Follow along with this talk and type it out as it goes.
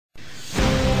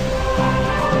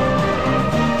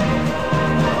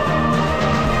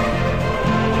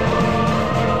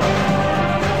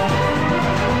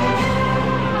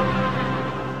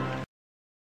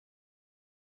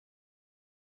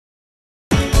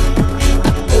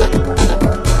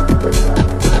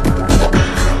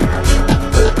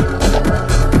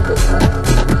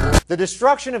The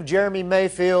destruction of Jeremy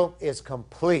Mayfield is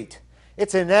complete.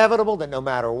 It's inevitable that no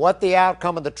matter what the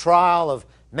outcome of the trial of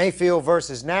Mayfield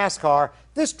versus NASCAR,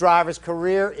 this driver's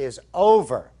career is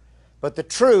over. But the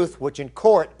truth, which in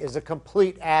court is a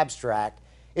complete abstract,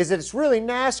 is that it's really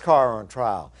NASCAR on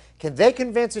trial. Can they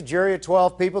convince a jury of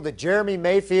 12 people that Jeremy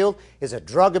Mayfield is a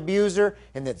drug abuser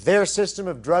and that their system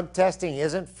of drug testing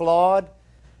isn't flawed?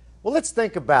 Well, let's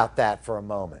think about that for a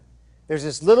moment. There's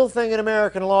this little thing in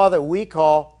American law that we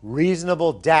call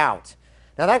reasonable doubt.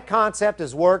 Now, that concept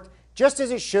has worked just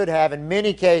as it should have in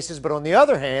many cases, but on the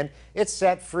other hand, it's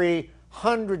set free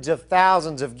hundreds of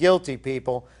thousands of guilty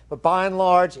people, but by and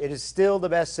large, it is still the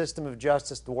best system of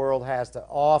justice the world has to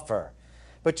offer.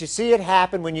 But you see it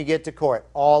happen when you get to court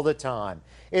all the time.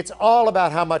 It's all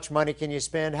about how much money can you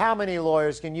spend, how many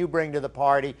lawyers can you bring to the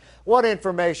party, what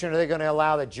information are they going to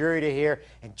allow the jury to hear,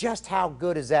 and just how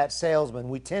good is that salesman,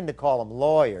 we tend to call them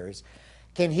lawyers.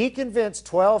 Can he convince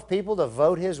 12 people to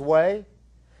vote his way?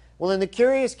 Well, in the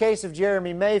curious case of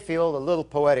Jeremy Mayfield, a little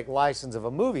poetic license of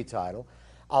a movie title,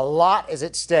 a lot is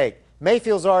at stake.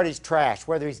 Mayfield's already trashed,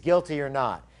 whether he's guilty or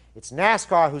not. It's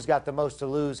NASCAR who's got the most to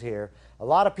lose here. A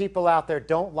lot of people out there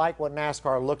don't like what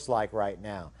NASCAR looks like right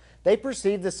now. They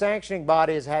perceive the sanctioning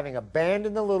body as having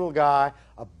abandoned the little guy,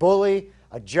 a bully,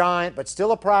 a giant, but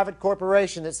still a private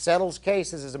corporation that settles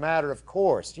cases as a matter of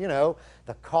course. You know,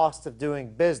 the cost of doing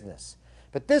business.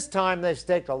 But this time they've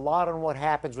staked a lot on what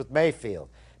happens with Mayfield.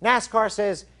 NASCAR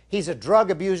says he's a drug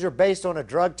abuser based on a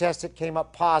drug test that came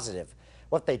up positive.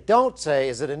 What they don't say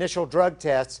is that initial drug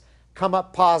tests come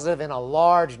up positive in a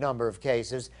large number of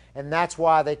cases, and that's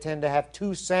why they tend to have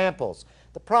two samples.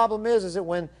 The problem is that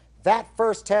when that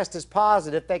first test is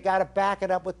positive, they got to back it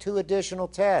up with two additional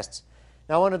tests.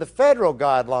 Now, under the federal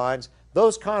guidelines,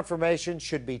 those confirmations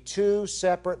should be two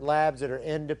separate labs that are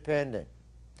independent.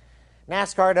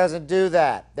 NASCAR doesn't do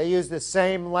that. They use the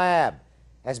same lab.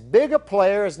 As big a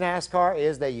player as NASCAR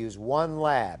is, they use one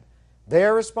lab.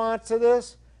 Their response to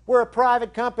this? We're a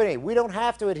private company. We don't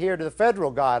have to adhere to the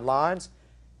federal guidelines.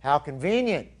 How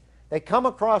convenient. They come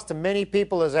across to many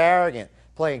people as arrogant,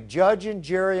 playing judge and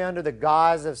jury under the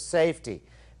guise of safety.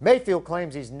 Mayfield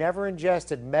claims he's never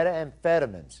ingested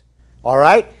methamphetamines. All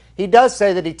right, he does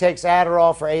say that he takes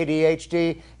Adderall for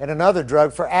ADHD and another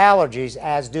drug for allergies,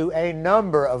 as do a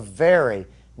number of very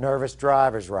nervous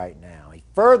drivers right now. He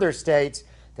further states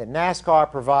that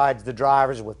NASCAR provides the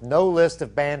drivers with no list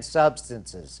of banned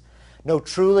substances, no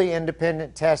truly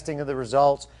independent testing of the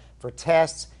results for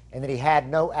tests, and that he had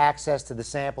no access to the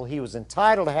sample he was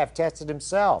entitled to have tested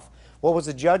himself. What was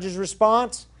the judge's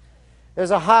response?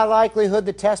 There's a high likelihood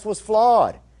the test was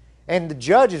flawed, and the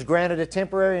judge has granted a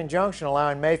temporary injunction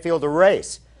allowing Mayfield to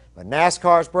race. But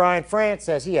NASCAR's Brian France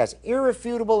says he has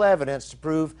irrefutable evidence to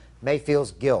prove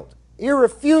Mayfield's guilt.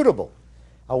 Irrefutable.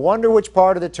 I wonder which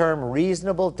part of the term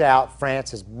reasonable doubt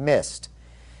France has missed.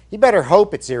 He better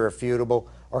hope it's irrefutable,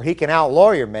 or he can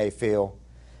outlawyer Mayfield.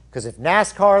 Because if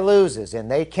NASCAR loses, and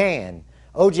they can,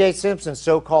 O.J. Simpson's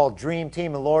so-called dream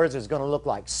team of lawyers is going to look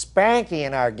like Spanky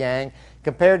in our gang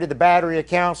compared to the battery of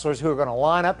counselors who are going to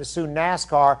line up to sue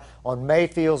NASCAR on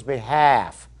Mayfield's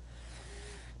behalf.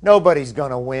 Nobody's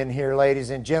going to win here, ladies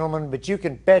and gentlemen, but you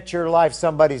can bet your life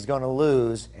somebody's going to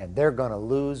lose, and they're going to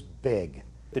lose big.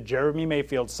 The Jeremy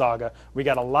Mayfield saga. We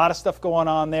got a lot of stuff going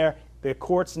on there. The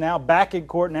court's now back in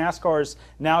court. NASCAR is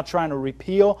now trying to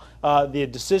repeal the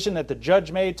decision that the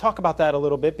judge made. Talk about that a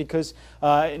little bit, because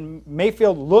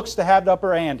Mayfield looks to have the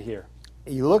upper hand here.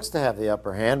 He looks to have the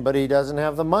upper hand, but he doesn't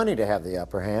have the money to have the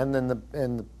upper hand,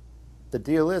 and the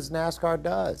deal is NASCAR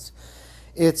does.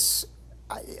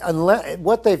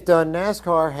 What they've done,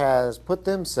 NASCAR has put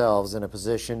themselves in a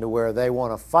position to where they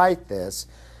want to fight this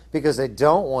because they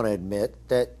don't want to admit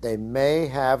that they may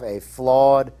have a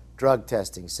flawed drug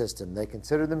testing system. They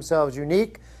consider themselves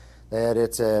unique, that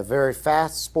it's a very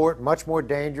fast sport, much more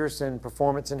dangerous than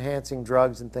performance-enhancing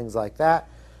drugs and things like that.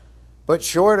 But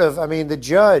short of, I mean, the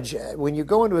judge, when you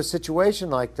go into a situation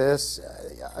like this,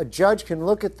 a judge can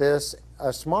look at this,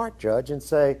 a smart judge, and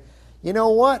say, you know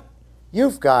what?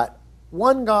 You've got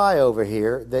one guy over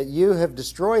here that you have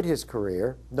destroyed his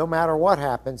career. No matter what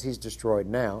happens, he's destroyed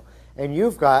now. And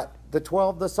you've got the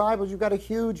 12 disciples. You've got a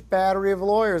huge battery of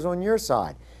lawyers on your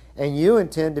side. And you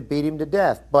intend to beat him to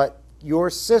death. But your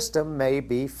system may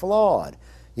be flawed.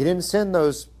 You didn't send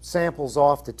those samples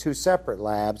off to two separate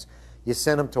labs. You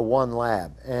sent them to one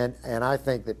lab. And I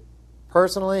think that,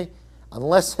 personally,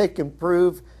 unless they can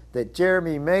prove that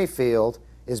Jeremy Mayfield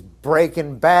is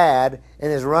breaking bad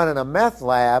and is running a meth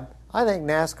lab, I think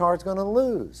NASCAR is going to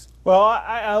lose. Well,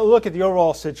 I look at the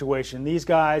overall situation. These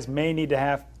guys may need to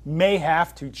have may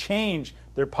have to change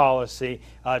their policy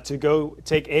to go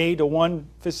take A to one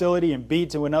facility and B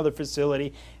to another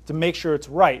facility to make sure it's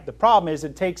right. The problem is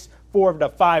it takes 4 to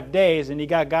 5 days, and you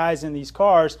got guys in these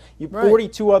cars,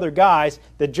 42 other guys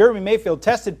that Jeremy Mayfield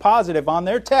tested positive on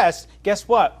their test. Guess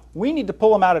what? We need to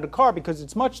pull them out of the car because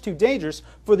it's much too dangerous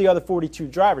for the other 42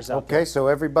 drivers out there. Okay, so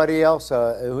everybody else,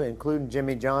 including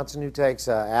Jimmy Johnson, who takes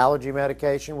allergy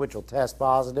medication, which will test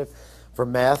positive for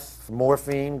meth, for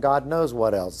morphine, God knows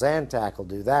what else. Zantac will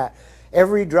do that.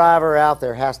 Every driver out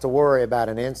there has to worry about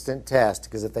an instant test,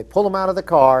 because if they pull them out of the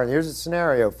car, and here's a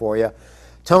scenario for you,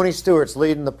 Tony Stewart's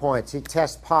leading the points. He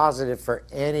tests positive for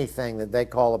anything that they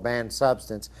call a banned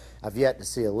substance. I've yet to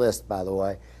see a list, by the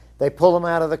way. They pull him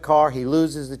out of the car. He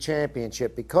loses the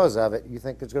championship because of it. You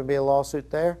think there's going to be a lawsuit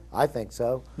there? I think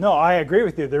so. No, I agree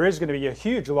with you. There is going to be a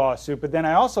huge lawsuit. But then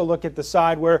I also look at the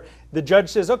side where the judge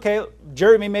says, okay,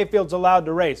 Jeremy Mayfield's allowed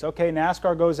to race. Okay,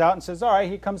 NASCAR goes out and says, all right,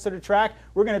 he comes to the track.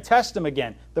 We're going to test him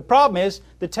again. The problem is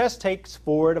the test takes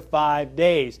 4 to 5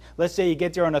 days. Let's say you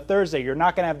get there on a Thursday. You're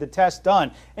not going to have the test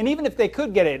done. And even if they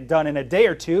could get it done in a day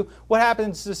or two, what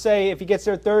happens to say if he gets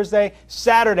there Thursday,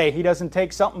 Saturday, he doesn't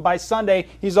take something by Sunday,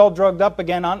 he's all drugged up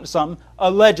again on something,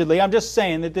 allegedly. I'm just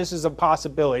saying that this is a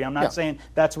possibility. I'm not saying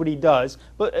that's what he does.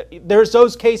 But there's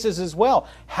those cases as well.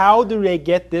 How do they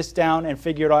get this down and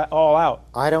figure it all out?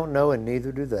 I don't know, and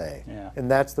neither do they. Yeah. And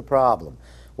that's the problem.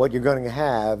 What you're going to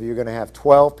have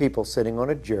 12 people sitting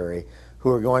on a jury who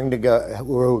are going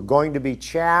to be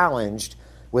challenged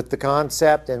with the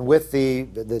concept and with the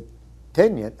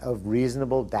opinion of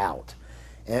reasonable doubt.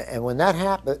 And when that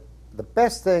happens, the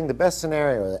best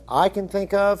scenario that I can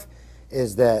think of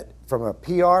is that from a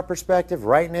PR perspective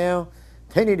right now,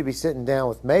 they need to be sitting down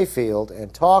with Mayfield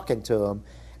and talking to him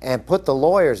and put the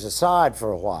lawyers aside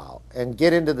for a while and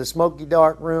get into the smoky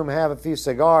dark room, have a few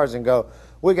cigars and go,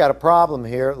 we got a problem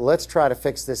here, let's try to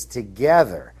fix this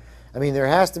together. I mean, there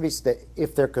has to be,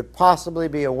 if there could possibly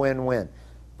be a win-win.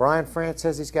 Brian France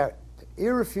says he's got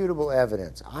irrefutable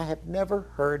evidence. I have never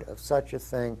heard of such a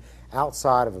thing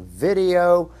outside of a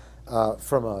video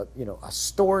from a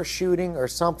store shooting or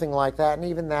something like that, and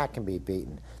even that can be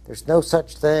beaten. There's no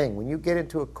such thing. When you get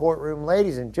into a courtroom,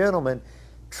 ladies and gentlemen,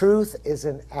 truth is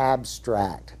an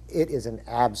abstract. It is an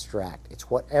abstract. It's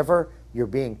whatever you're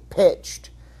being pitched.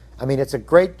 I mean, it's a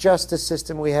great justice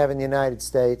system we have in the United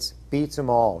States. Beats them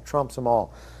all, trumps them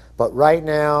all. But right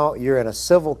now, you're in a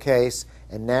civil case,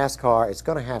 and NASCAR is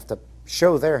going to have to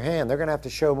show their hand. They're going to have to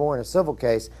show more in a civil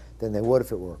case than they would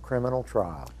if it were a criminal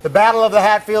trial. The battle of the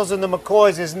Hatfields and the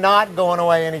McCoys is not going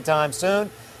away anytime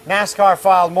soon. NASCAR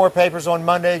filed more papers on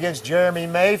Monday against Jeremy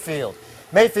Mayfield.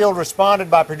 Mayfield responded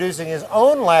by producing his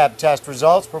own lab test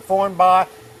results performed by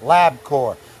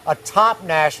LabCorp, a top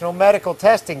national medical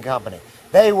testing company.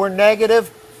 They were negative,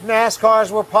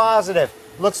 NASCAR's were positive.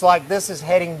 Looks like this is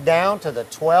heading down to the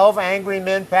 12 angry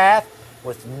men path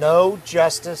with no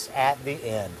justice at the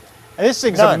end. And this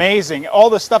thing's amazing. All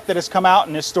the stuff that has come out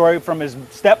in this story, from his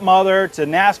stepmother to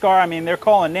NASCAR, I mean, they're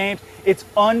calling names. It's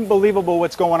unbelievable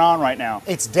what's going on right now.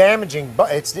 It's damaging.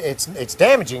 It's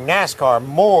damaging NASCAR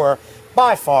more,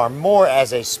 by far more,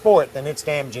 as a sport than it's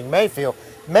damaging Mayfield.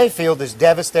 Mayfield is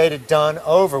devastated, done,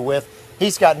 over with.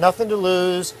 He's got nothing to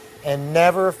lose, and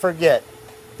never forget,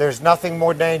 there's nothing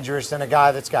more dangerous than a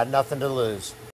guy that's got nothing to lose.